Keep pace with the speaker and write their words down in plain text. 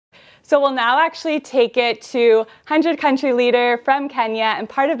So we'll now actually take it to 100 country leader from Kenya and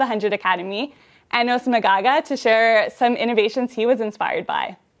part of the 100 Academy, Enos Magaga, to share some innovations he was inspired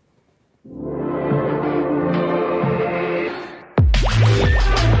by.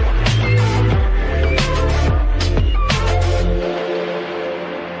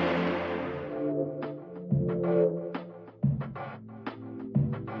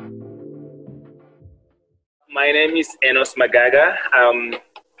 My name is Enos Magaga.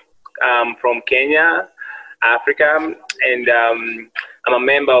 I'm from Kenya, Africa, and I'm a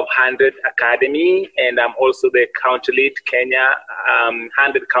member of HundrED Academy, and I'm also the Country Lead Kenya,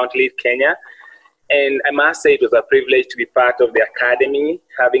 HundrED Country Lead Kenya. And I must say it was a privilege to be part of the Academy,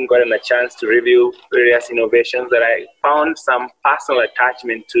 having gotten a chance to review various innovations that I found some personal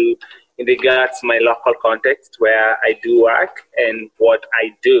attachment to in regards to my local context where I do work and what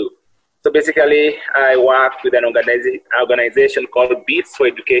I do. So basically, I work with an organization called Beats for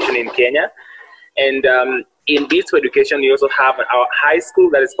Education in Kenya. And in Beats for Education, we also have our high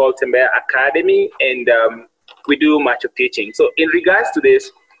school that is called Tembea Academy, and we do much of teaching. So in regards to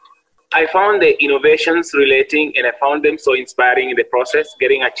this, I found the innovations relating, and I found them so inspiring in the process,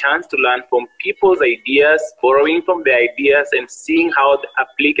 getting a chance to learn from people's ideas, borrowing from their ideas, and seeing how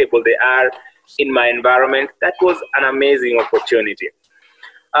applicable they are in my environment. That was an amazing opportunity.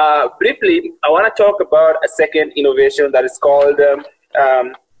 Briefly, I want to talk about a second innovation that is called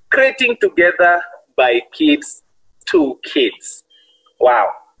Creating Together by Kids to Kids. Wow,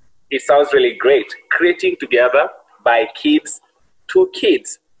 it sounds really great. Creating Together by Kids to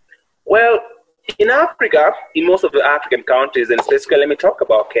Kids. Well, in Africa, in most of the African countries, and specifically let me talk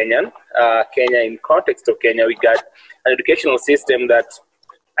about Kenya. Kenya, in context of Kenya, we got an educational system that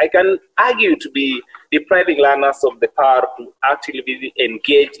I can argue to be depriving learners of the power to actually be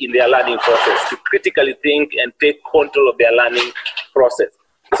engaged in their learning process, to critically think and take control of their learning process.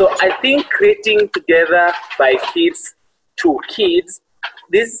 So I think Creating Together by Kids to Kids,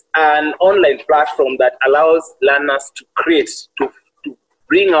 this is an online platform that allows learners to create, to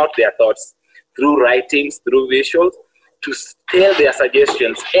bring out their thoughts through writings, through visuals, to tell their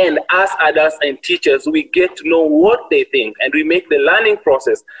suggestions, and as adults and teachers, we get to know what they think, and we make the learning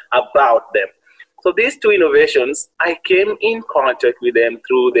process about them. So these two innovations, I came in contact with them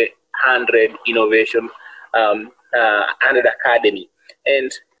through the HundrED Innovation, HundrED Academy.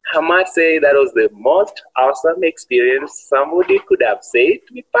 And I must say that was the most awesome experience somebody could have said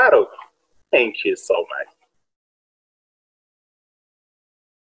to be part of. Thank you so much.